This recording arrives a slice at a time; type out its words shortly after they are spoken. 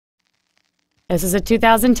This is a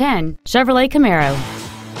 2010 Chevrolet Camaro.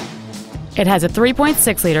 It has a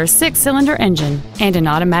 3.6-liter six-cylinder engine and an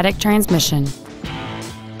automatic transmission.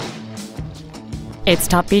 Its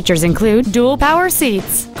top features include dual power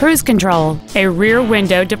seats, cruise control, a rear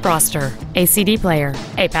window defroster, a CD player,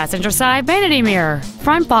 a passenger side vanity mirror,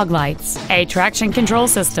 front fog lights, a traction control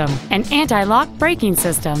system, an anti-lock braking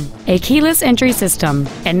system, a keyless entry system,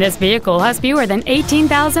 and this vehicle has fewer than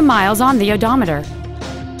 18,000 miles on the odometer.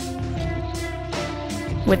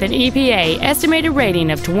 With an EPA estimated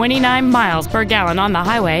rating of 29 miles per gallon on the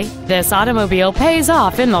highway, this automobile pays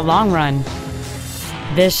off in the long run.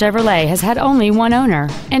 This Chevrolet has had only one owner,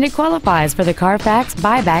 and it qualifies for the Carfax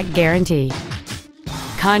buyback guarantee.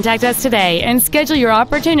 Contact us today and schedule your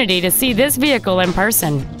opportunity to see this vehicle in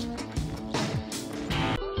person.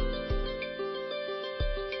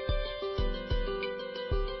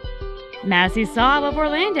 Massey Saab of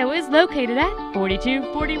Orlando is located at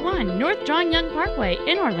 4241 North John Young Parkway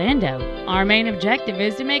in Orlando. Our main objective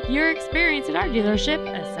is to make your experience at our dealership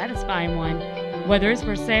a satisfying one, whether it's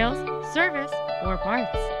for sales, service, or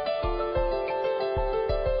parts.